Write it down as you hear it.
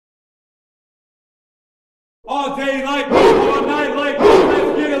All day like, all night like,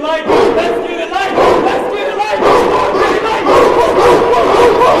 let's get it like, let's get it like, let's get it like, all day like.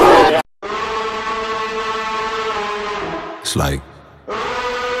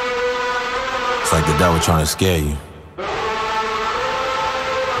 It's like the devil trying to scare you. But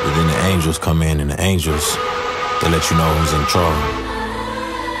then the angels come in, and the angels, they let you know who's in trouble.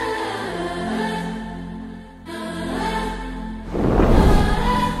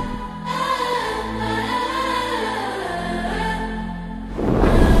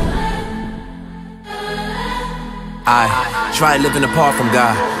 I tried living apart from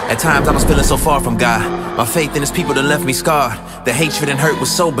God. At times I was feeling so far from God. My faith in his people done left me scarred. The hatred and hurt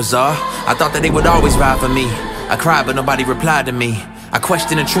was so bizarre. I thought that they would always ride for me. I cried but nobody replied to me. I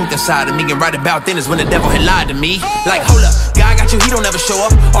questioned the truth inside of me, and right about then is when the devil had lied to me. Like, hold up, God got you, he don't ever show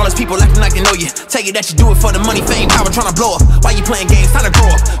up. All his people acting like they know you. Tell you that you do it for the money, fame, power, trying to blow up. Why you playing games, time to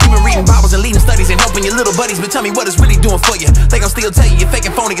grow up. You been reading Bibles and leading studies and helping your little buddies, but tell me what it's really doing for you. They gon' still tell you you're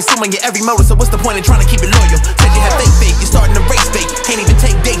faking, phony, consuming your every motive. So what's the point in trying to keep it loyal? Said you have fake faith, you're starting to race fake. Can't even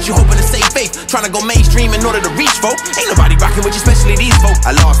take dates, you hoping to save faith. Trying to go mainstream in order to reach folk. Ain't nobody rocking with you, especially these folk.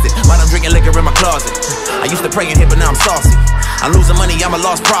 I lost it, while I'm drinking liquor in my closet. I used to pray and hit, but now I'm saucy. I'm losing money, I'm a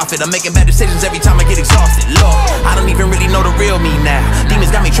lost prophet. I'm making bad decisions every time I get exhausted. Lord, I don't even really know the real me now.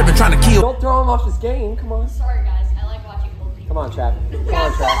 Demons got me tripping, trying to kill. Don't throw him off his game, come on. Sorry guys, I like watching old people. Come on, Trap. Come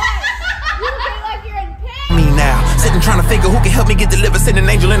on, Trap. You look like you're in pain. Me now, sitting trying to figure who can help me get delivered. Send an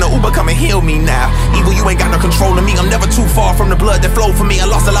angel in an Uber, come and heal me now. Evil, you ain't got no control of me. I'm never too far from the blood that flowed for me. I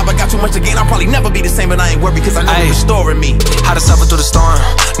lost a lot, but got too much to gain. I'll probably never be the same, but I ain't worried because I know you're restoring me. How to suffer through the storm,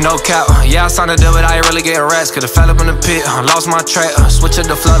 no cap. Yeah, I signed a deal, but I ain't really getting rest. Could've fell up in the pit, lost my track. Switch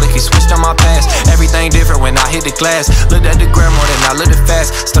up the flow like he switched on my past. Everything different when I hit the glass. Looked at the gram more than I looked it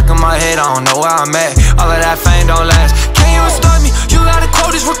fast. Stuck in my head, I don't know where I'm at. All of that fame don't last. Can you restore me? You gotta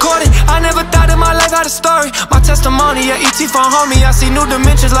quote is recorded. I never thought in my life had a story. My testimony, yeah, ET phone homie. I see new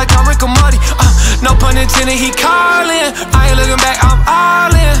dimensions like I'm Rick and Morty. No pun intended, he calling. I ain't looking back, I'm all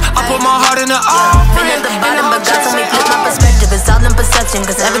in. I put my heart in the offering. Been at the bottom, but God told me flip my perspective. It's all in perception,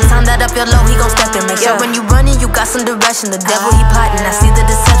 cause every time that I feel low, he gon' step in. Make sure when you running, you got some direction. The devil, he plotting, I see the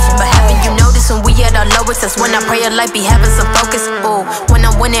deception. But haven't you noticed when we at our lowest? That's when I pray a life be having some focus. Ooh, when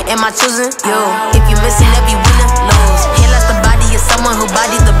I'm winning, am I choosing? You, if you missing every winner, lose. He like the body of someone who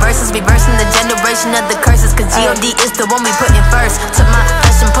bodies the verses. Reversing the generation of the curses. Cause G.O.D. is the one we putting first. Took my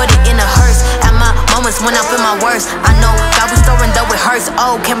flesh and put it in a hearse. At my moments when I feel my worst, I know God restoring though it hurts.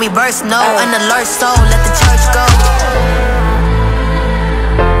 Oh, can we burst? No, an alert soul, let the church go.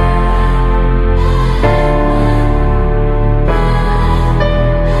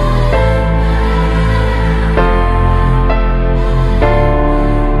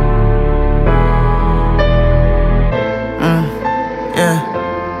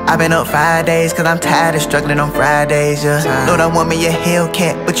 I've been up 5 days cause I'm tired of struggling on Fridays, yeah. Know that want me a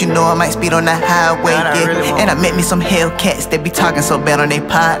Hellcat, but you know I might speed on that highway, yeah. And I met me some Hellcats that be talking so bad on they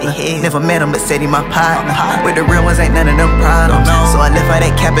partner. Never met him but said he my partner. With the real ones ain't none of them problems. So I left for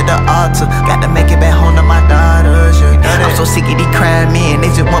that cap at the altar. Got to make it back home to my daughters, yeah. I'm so sick of these crying men,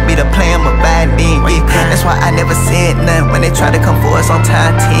 they just want me to play them abiding, yeah. That's why I never said nothing when they try to come for us on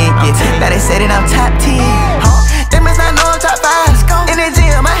time 10, yeah. Now they say that I'm top 10, that means I know I'm top 5. In the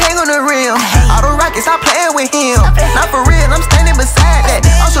gym, I hang on the rim. All the rockets, I playing with him. Not for real, I'm standing beside that.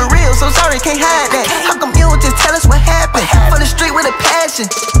 I'm so real, so sorry, can't hide that. How come you don't just tell us what happened? For the street with a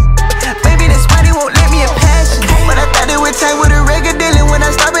passion. Maybe that's why they won't let me a passion. But I thought it would take with a regular dealing. When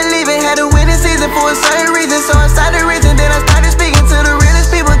I stopped believing, had a winning season for a certain reason. So I started reaching, then I started speaking to the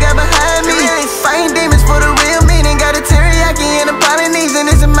realest people got behind me. Fighting demons for the real meaning. Got a teriyaki and a Polynesian.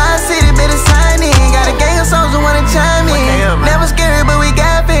 This is my city, better sign in. Got a gang of souls who wanna chime in. Never scary, but we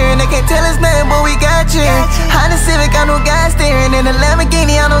got fear. And they can't tell us nothing, but we got you. Honda Civic, I know God steering. And the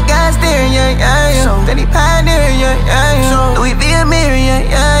Lamborghini, I know God steering. Yeah, yeah, yeah. Then he pioneering, yeah, yeah, yeah. Louis V. a mirror, yeah,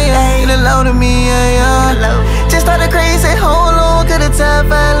 yeah, yeah. You the low to me, yeah, yeah. Just started crazy, hold on, cause the time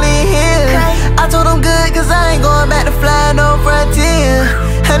finally here. I told him good, cause I ain't going back to fly no frontier.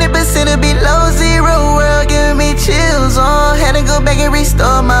 100% to below zero, world giving me chills. Had to go back and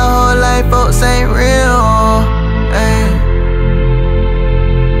restore my whole life, folks ain't real.